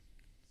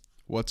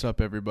What's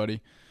up, everybody?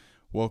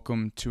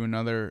 Welcome to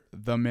another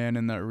The Man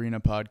in the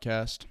Arena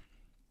podcast.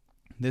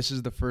 This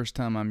is the first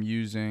time I'm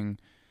using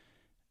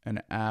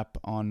an app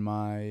on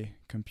my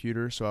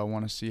computer, so I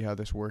want to see how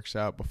this works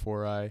out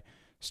before I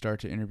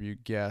start to interview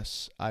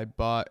guests. I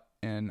bought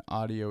an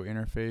audio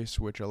interface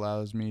which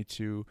allows me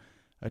to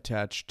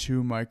attach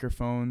two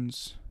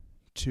microphones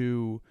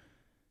to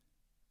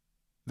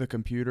the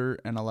computer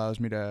and allows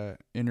me to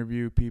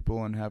interview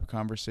people and have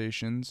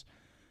conversations.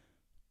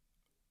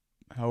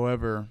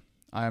 However,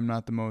 I am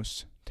not the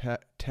most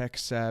tech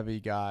savvy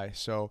guy,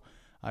 so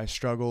I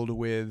struggled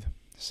with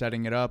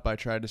setting it up. I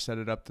tried to set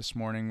it up this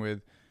morning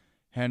with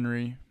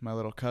Henry, my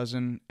little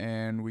cousin,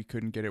 and we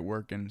couldn't get it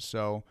working.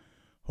 So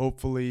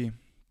hopefully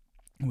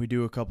we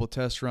do a couple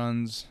test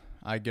runs.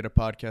 I get a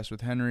podcast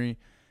with Henry,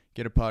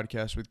 get a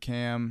podcast with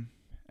Cam,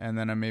 and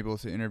then I'm able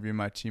to interview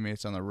my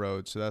teammates on the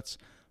road. So that's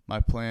my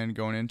plan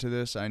going into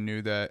this. I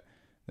knew that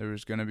there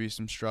was going to be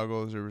some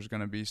struggles. There was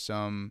going to be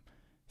some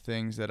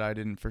things that I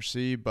didn't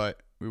foresee,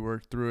 but we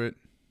worked through it,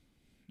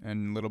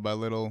 and little by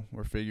little,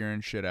 we're figuring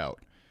shit out.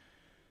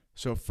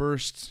 So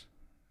first,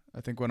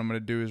 I think what I'm going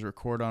to do is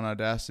record on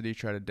Audacity,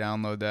 try to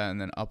download that, and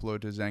then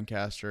upload to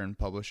Zencastr and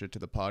publish it to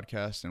the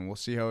podcast, and we'll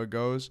see how it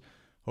goes.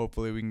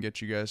 Hopefully we can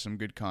get you guys some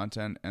good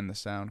content, and the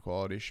sound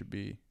quality should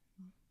be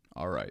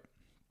all right.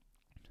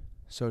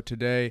 So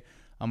today,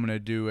 I'm going to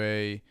do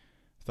a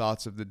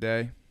thoughts of the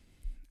day,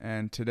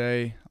 and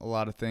today a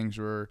lot of things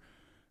were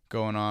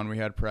going on. We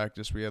had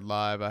practice, we had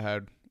live, I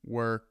had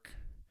work,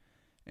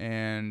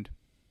 and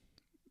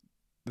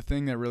the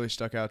thing that really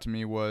stuck out to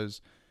me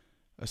was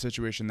a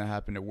situation that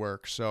happened at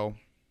work. So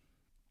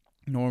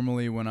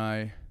normally when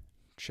I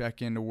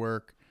check into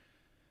work,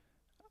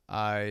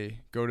 I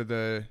go to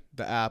the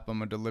app.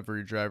 I'm a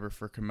delivery driver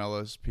for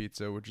Camello's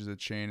Pizza, which is a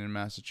chain in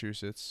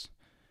Massachusetts.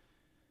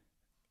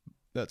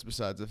 That's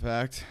besides the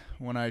fact.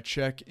 When I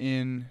check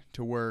in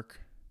to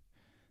work,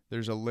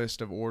 there's a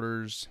list of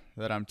orders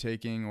that I'm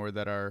taking or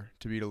that are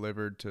to be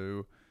delivered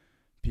to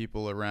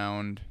people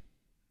around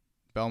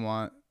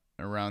Belmont,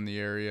 around the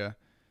area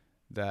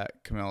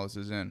that Camello's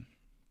is in.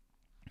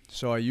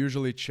 So I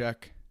usually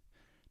check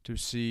to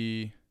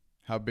see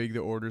how big the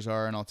orders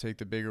are, and I'll take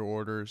the bigger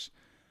orders.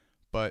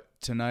 But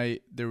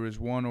tonight there was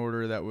one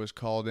order that was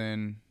called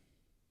in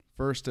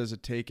first as a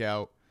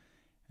takeout,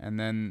 and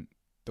then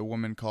the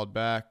woman called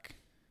back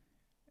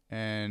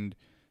and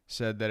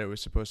said that it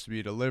was supposed to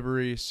be a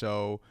delivery,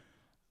 so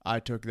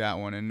I took that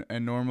one.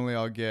 And normally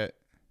I'll get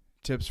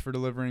tips for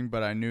delivering,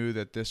 but I knew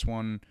that this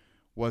one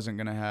wasn't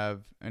going to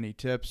have any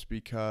tips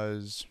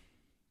because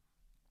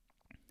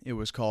it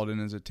was called in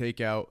as a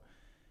takeout,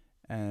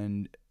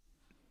 and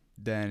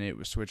then it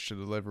was switched to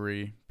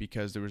delivery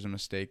because there was a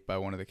mistake by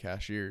one of the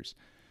cashiers.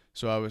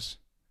 So I was,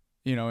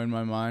 in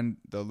my mind,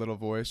 the little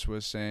voice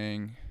was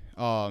saying,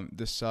 "Oh,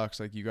 this sucks,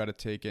 like you got to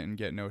take it and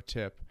get no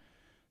tip."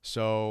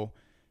 So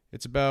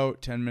it's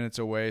about 10 minutes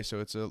away, so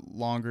it's a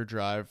longer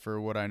drive for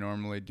what I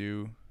normally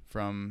do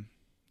from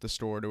the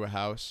store to a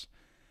house.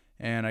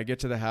 And I get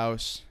to the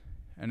house,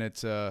 and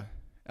it's a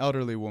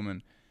elderly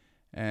woman,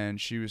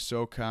 and she was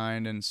so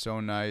kind and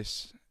so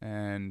nice,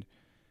 and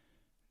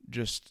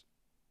just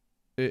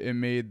it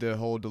made the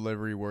whole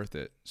delivery worth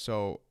it.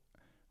 So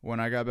when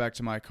I got back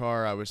to my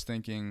car, I was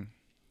thinking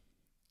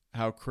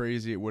how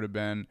crazy it would have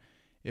been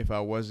if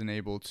I wasn't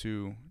able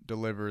to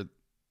deliver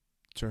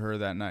to her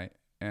that night.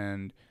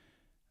 And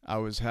I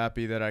was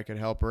happy that I could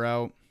help her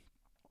out,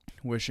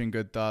 wishing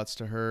good thoughts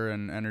to her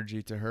and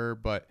energy to her,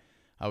 but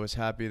I was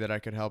happy that I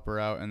could help her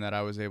out and that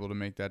I was able to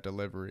make that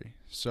delivery.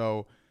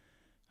 So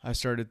I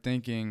started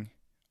thinking,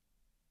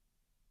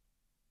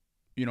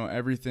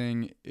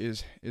 everything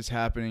is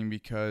happening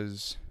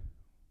because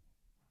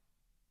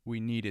we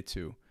needed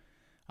to.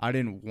 I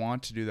didn't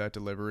want to do that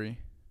delivery,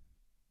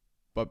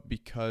 but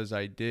because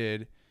I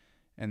did,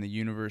 and the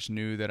universe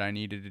knew that I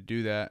needed to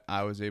do that,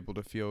 I was able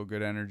to feel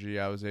good energy.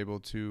 I was able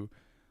to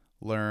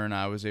learn.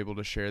 I was able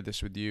to share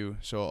this with you.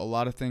 So a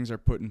lot of things are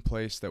put in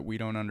place that we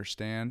don't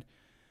understand.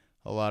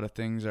 A lot of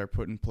things are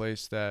put in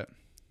place that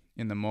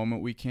in the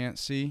moment we can't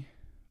see,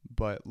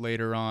 but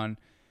later on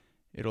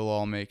it'll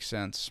all make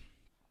sense.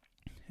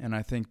 And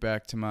I think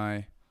back to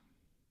my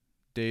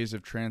days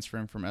of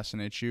transferring from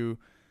SNHU.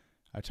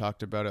 I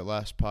talked about it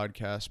last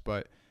podcast,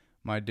 but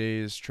my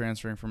days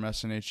transferring from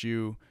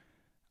SNHU,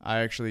 I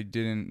actually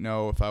didn't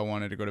know if I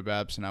wanted to go to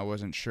Babson. I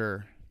wasn't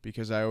sure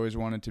because I always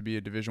wanted to be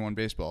a Division I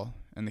baseball,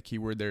 and the key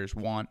word there is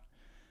want.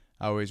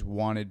 I always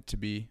wanted to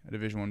be a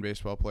Division I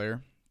baseball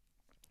player,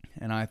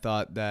 and I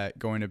thought that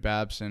going to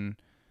Babson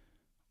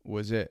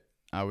was it.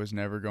 I was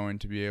never going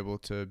to be able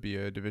to be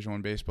a Division I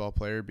baseball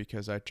player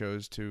because I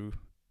chose to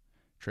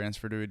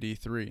transfer to a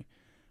D3.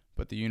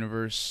 But the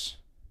universe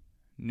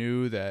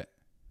knew that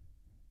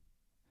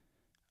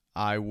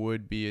I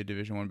would be a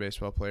Division I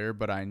baseball player,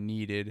 but I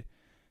needed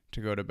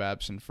to go to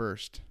Babson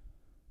first.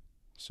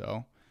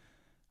 So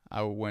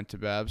I went to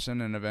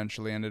Babson and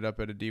eventually ended up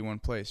at a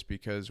D1 place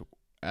because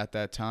at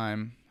that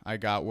time I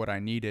got what I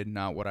needed,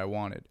 not what I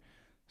wanted.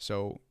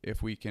 So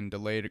if we can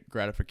delay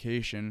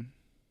gratification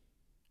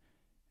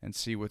and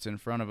see what's in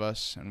front of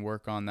us and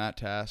work on that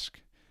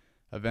task,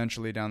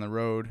 eventually down the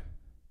road,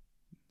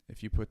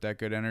 if you put that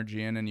good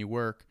energy in and you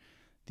work,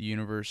 the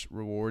universe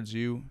rewards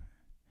you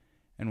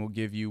and will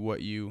give you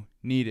what you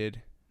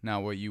needed,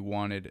 not what you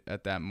wanted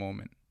at that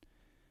moment.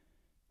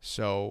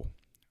 So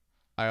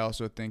I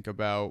also think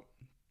about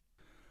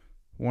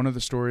one of the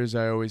stories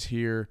I always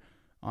hear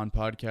on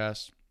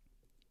podcasts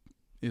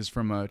is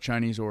from a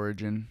Chinese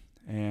origin,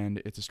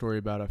 and it's a story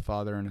about a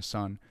father and a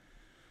son.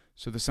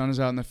 So the son is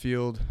out in the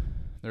field,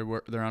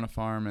 they're on a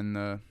farm, and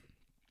the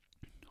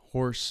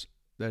horse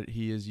that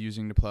he is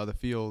using to plow the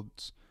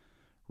fields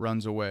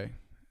runs away,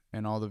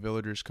 and all the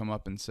villagers come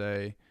up and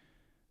say,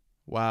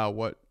 "Wow,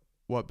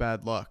 what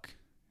bad luck."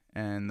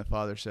 And the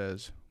father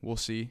says, "We'll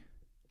see."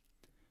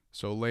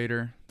 So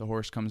later, the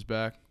horse comes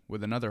back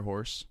with another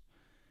horse,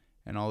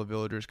 and all the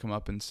villagers come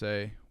up and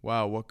say,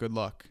 "Wow, what good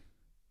luck."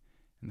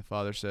 And the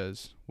father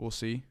says, "We'll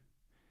see."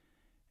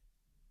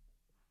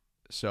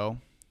 So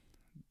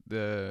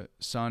the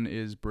son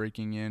is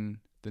breaking in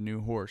the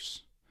new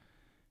horse,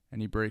 and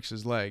he breaks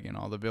his leg, and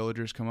all the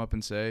villagers come up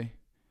and say,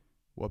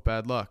 "What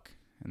bad luck?"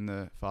 And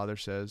the father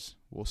says,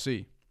 "We'll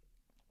see."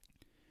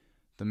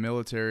 The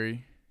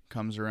military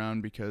comes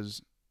around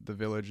because the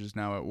village is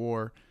now at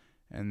war,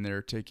 and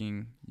they're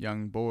taking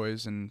young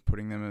boys and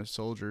putting them as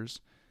soldiers.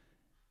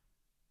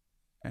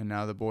 And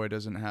now the boy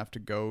doesn't have to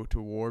go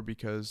to war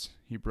because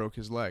he broke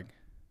his leg.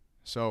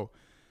 So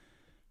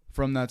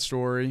from that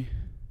story,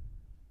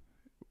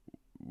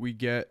 we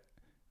get,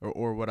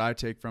 or what I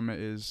take from it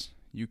is,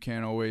 you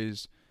can't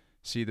always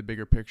see the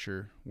bigger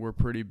picture. We're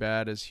pretty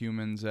bad as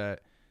humans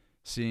at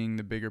seeing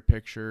the bigger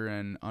picture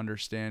and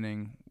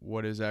understanding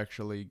what is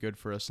actually good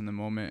for us in the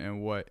moment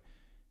and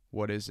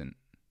what isn't.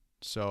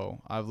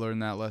 So I've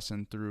learned that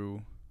lesson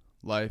through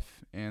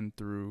life and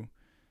through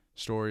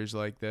stories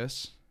like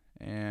this,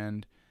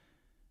 and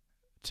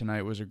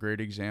tonight was a great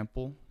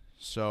example.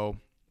 So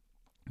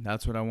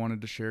that's what I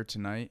wanted to share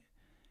tonight.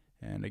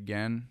 And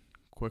again,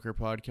 quicker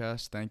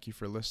podcast. Thank you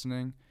for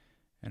listening,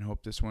 and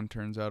hope this one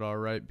turns out all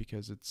right,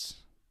 because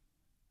it's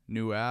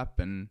new app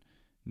and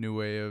new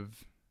way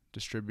of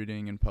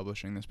distributing and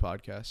publishing this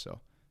podcast. So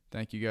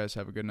thank you guys.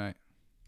 Have a good night.